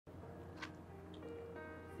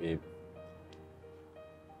Babe,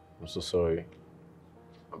 I'm so sorry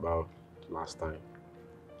about last time.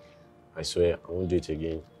 I swear, I won't do it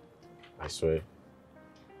again. I swear.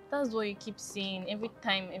 That's what you keep saying every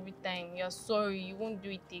time. You're sorry, you won't do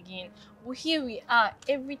it again. But here we are,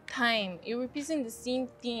 every time. You're repeating the same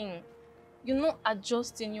thing. You're not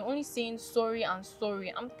adjusting, you're only saying sorry and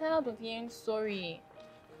sorry. I'm tired of hearing sorry.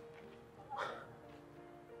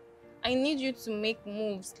 I need you to make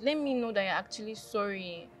moves. Let me know that you're actually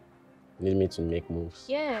sorry. Need me to make moves?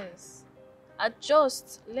 Yes.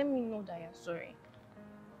 Adjust. Let me know that you're sorry.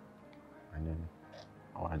 And then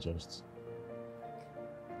I'll adjust.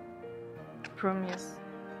 Promise.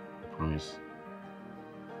 I promise.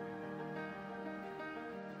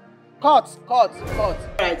 Cut.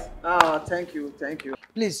 Right. Thank you.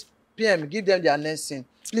 Please, PM, give them their next scene.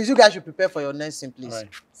 Please, you guys should prepare for your next scene, please. All right,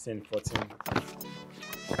 scene 14.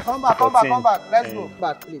 Come back. Let's go.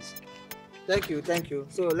 Back, please. Thank you.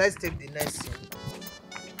 So let's take the next scene.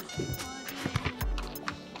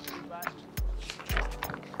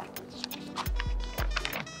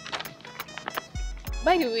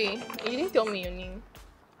 By the way, you didn't tell me your name.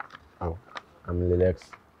 Oh, I'm hezx.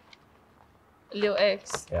 Lil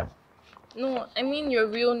X. Yeah, No, I mean your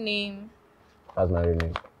real name. that's my real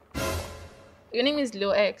name. Your name is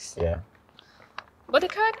Lil X. Yeah. But the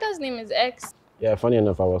character's name is X. Yeah, funny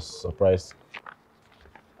enough, I was surprised.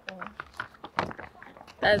 Oh,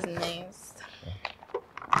 that's nice.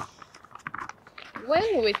 When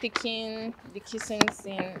we were taking the kissing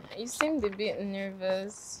scene, you seemed a bit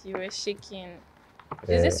nervous. You were shaking.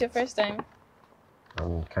 Is this your first time?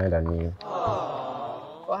 I'm kind of new.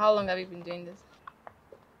 For how long have you been doing this?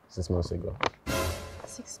 6 months ago.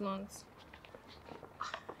 6 months.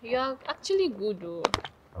 You're actually good though.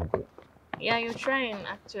 I'm good. Yeah, you're trying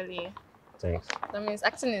actually. Thanks. That means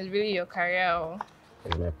acting is really your career or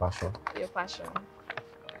It's my passion. your passion.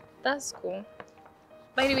 That's cool.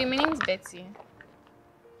 By the way, my name is Betty.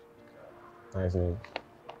 Nice name.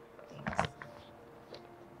 Thanks.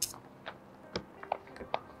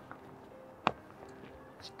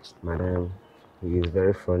 Madam, he is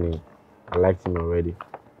very funny. I liked him already.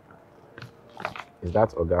 Is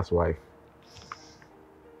that Oga's wife?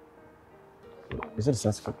 Is it the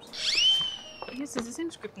same script? Yes, it's the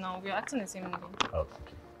same script now. We're acting the same movie. Oh,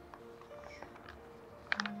 okay.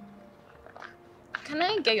 Can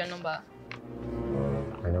I get your number?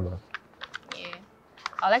 My number. Yeah.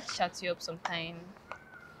 I'd like to chat you up sometime.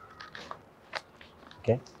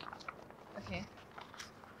 Okay. Okay.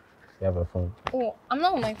 You have a phone. Oh, I'm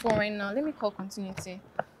not on my phone right now. Let me call Continuity.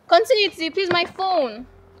 Continuity, please, my phone.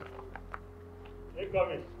 Hey,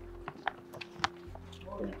 coming.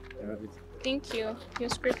 Thank you. Your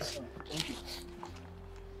script. Thank you.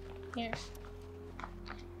 Here.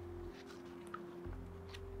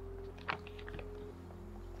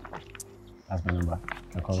 That's my number.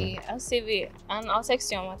 Can call me. Okay, I'll save it and I'll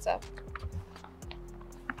text you on WhatsApp.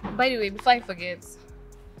 By the way, before I forget,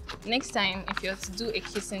 next time if you're to do a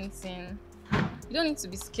kissing scene, you don't need to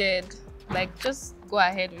be scared. Like, just go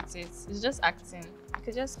ahead with it. It's just acting. You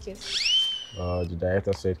could just kiss. The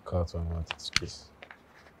director said cut when I wanted to kiss.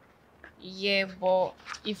 Yeah, but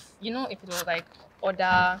if it was like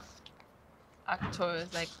other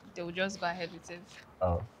actors, like they would just go ahead with it.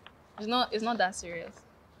 Oh, It's not that serious.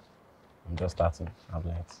 I'm just starting. I'm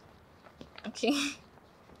late. Okay.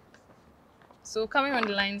 So coming on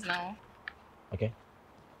the lines now. Okay.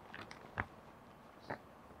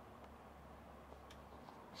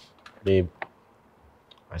 Babe,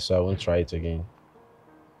 I swear I won't try it again.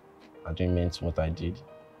 I didn't mean what I did.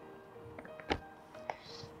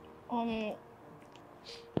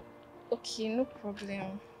 Okay, no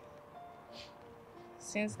problem.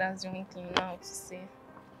 Since that's the only thing you know how to say.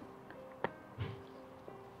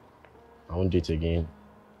 I won't do it again.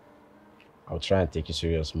 I'll try and take you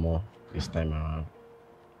serious more this time around.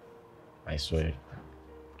 I swear.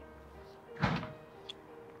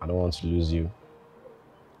 I don't want to lose you.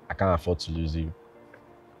 I can't afford to lose you.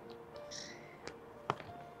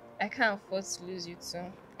 I can't afford to lose you too.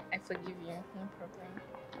 I forgive you, no problem.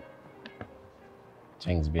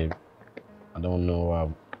 Thanks, babe. I don't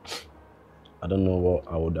know what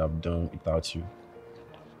I would have done without you.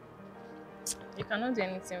 You cannot do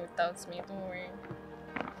anything without me, don't worry.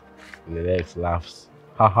 The legs laughs.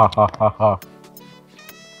 Ha ha ha ha ha.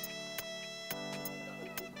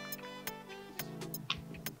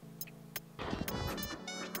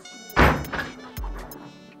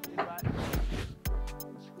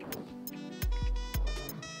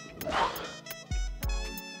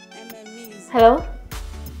 Hello?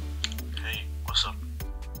 Hey, what's up?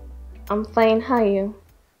 I'm fine, how are you?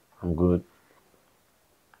 I'm good.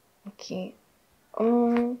 Okay.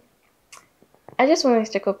 Um, I just want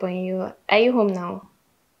to check up on you. Are you home now?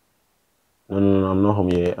 No, I'm not home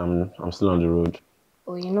yet. I'm still on the road.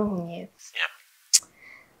 Oh, you're not home yet.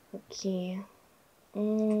 Okay.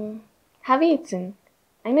 Have you eaten?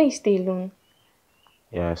 I know you stay alone.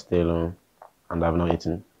 Yeah, I stay alone, and I've not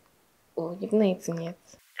eaten. Oh, you've not eaten yet.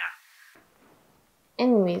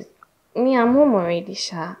 Anyways, me, I'm home already,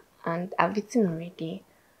 Sha, and I've eaten already.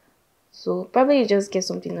 So probably just get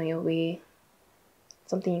something on your way,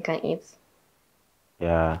 something you can eat.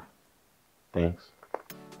 Yeah, thanks.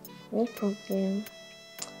 No problem.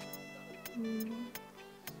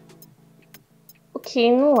 Okay,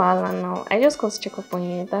 no wahala now. I just got to check up on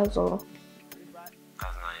you, that's all.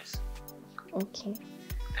 That's nice. Okay.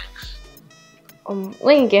 Thanks.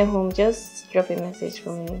 When you get home, just drop a message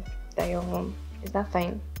for me that you're home. Is that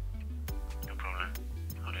fine? No problem.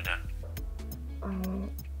 I'll do that.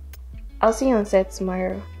 I'll see you on set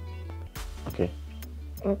tomorrow. Okay.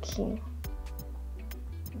 Okay.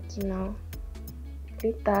 Okay now.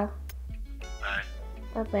 Later. Bye.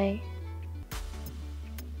 Bye-bye.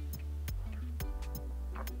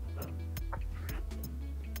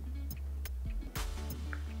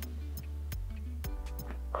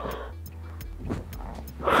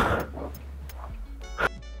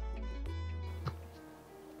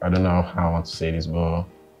 I don't know how I want to say this, but it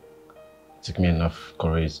took me enough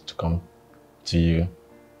courage to come to you,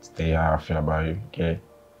 say how I feel about you, okay?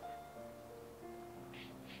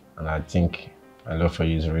 And I think my love for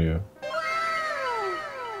you is real.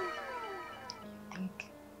 Think.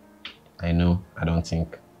 I know, I don't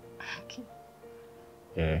think. Okay.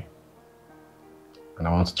 Yeah. And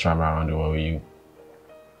I want to travel around the world with you.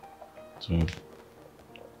 Too.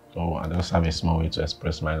 So I just have a small way to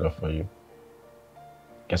express my love for you.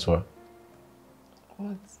 Guess what?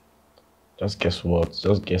 What? Just guess what?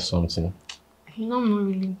 Just guess something. You know I'm not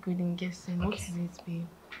really good in guessing. Okay. What is it, babe?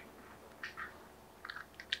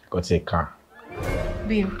 Got a car.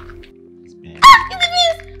 Babe.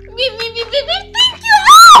 Baby, thank you!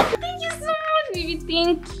 Oh, thank you so much, baby.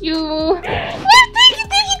 Thank you. Thank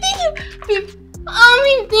you. Babe,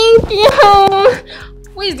 thank you.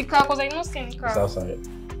 Where is the car? Because I don't see any car. It's outside.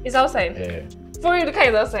 It's outside? Yeah. For you, the car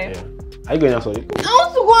is outside? Yeah. Are you going outside? I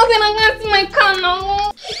want to go outside and go and see my car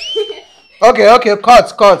now. Okay, cut.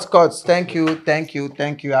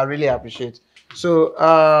 Thank you. I really appreciate. So,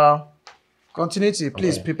 continuity,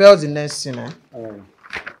 please prepare the next scene.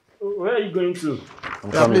 Where are you going to? I'm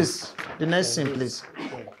Yeah, coming. please. The next scene, please.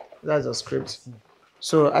 That's the script.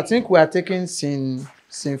 So I think we are taking scene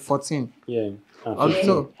 14. Yeah. Oh,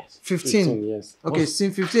 no, 15. Yes. Okay,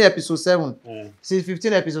 scene 15, episode 7. Scene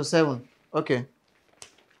 15, episode 7. Okay.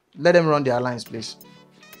 Let them run their lines, please.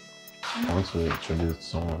 I want to introduce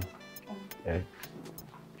someone. Yeah.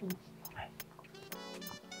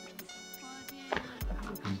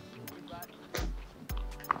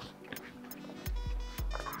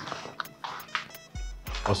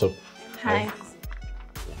 What's up? Hi. Yeah,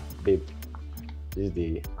 babe, this is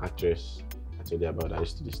the actress I told you about that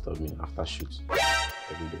used to disturb me after shoot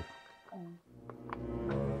every day.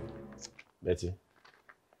 Betty,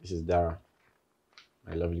 this is Dara,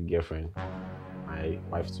 my lovely girlfriend, my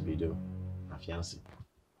wife to be though, my fiancée.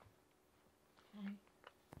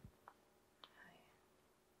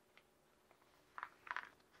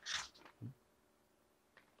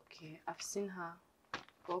 Okay, I've seen her.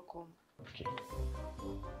 Welcome. Okay.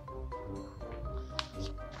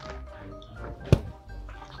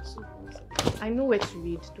 I know where to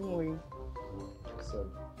read, don't worry. So,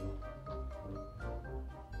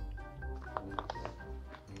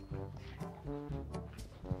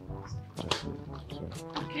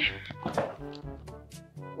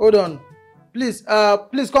 Hold on. Please,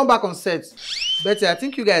 please come back on set. Betty, I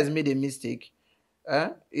think you guys made a mistake.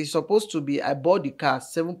 It's supposed to be I bought the car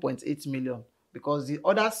 7.8 million because the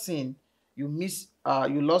other scene you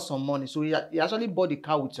you lost some money. So you actually bought the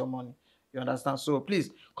car with your money. You understand? So please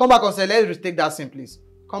come back on set. Let's retake that scene, please.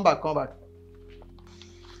 Come back.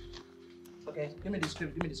 Okay, give me the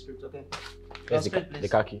script. Okay. Where's Your script, the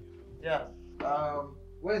please. car key? Yeah.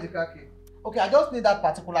 Where is the car key? Okay, I just need that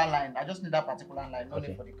particular line. No Okay.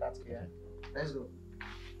 need for the car key. Yeah. Let's go.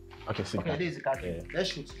 Okay, see the Okay, car. this is the car key. Yeah. Let's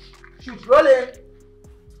shoot. Shoot. Rolling.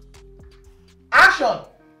 Action.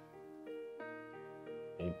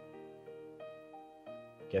 Babe,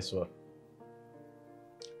 guess what?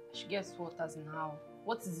 I should guess what as in how.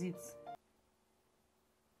 What is it?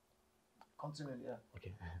 Continue. Yeah.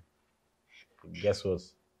 Okay. Guess what?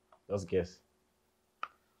 Just guess.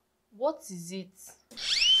 What is it?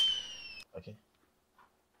 Okay.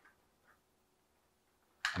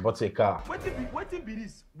 I bought a car. waiting be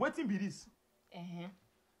this. Uh-huh.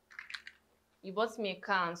 You bought me a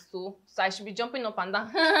car and so I should be jumping up and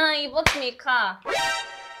down. You bought me a car.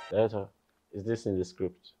 Director, is this in the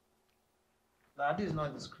script? Nah, this is not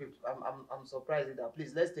in the script. I'm surprised at that.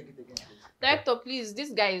 Please, let's take it again, please. Director, please,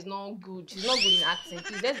 this guy is not good. He's not good in acting.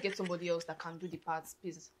 Please, let's get somebody else that can do the parts,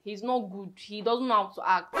 please. He's not good. He doesn't know how to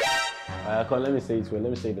act. Come, let me say it well.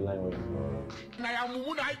 Let me say the line well.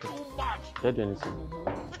 Can't do anything.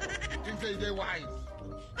 Let me read the line.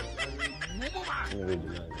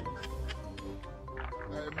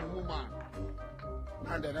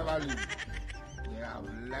 And they never leave. They have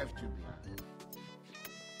left you behind.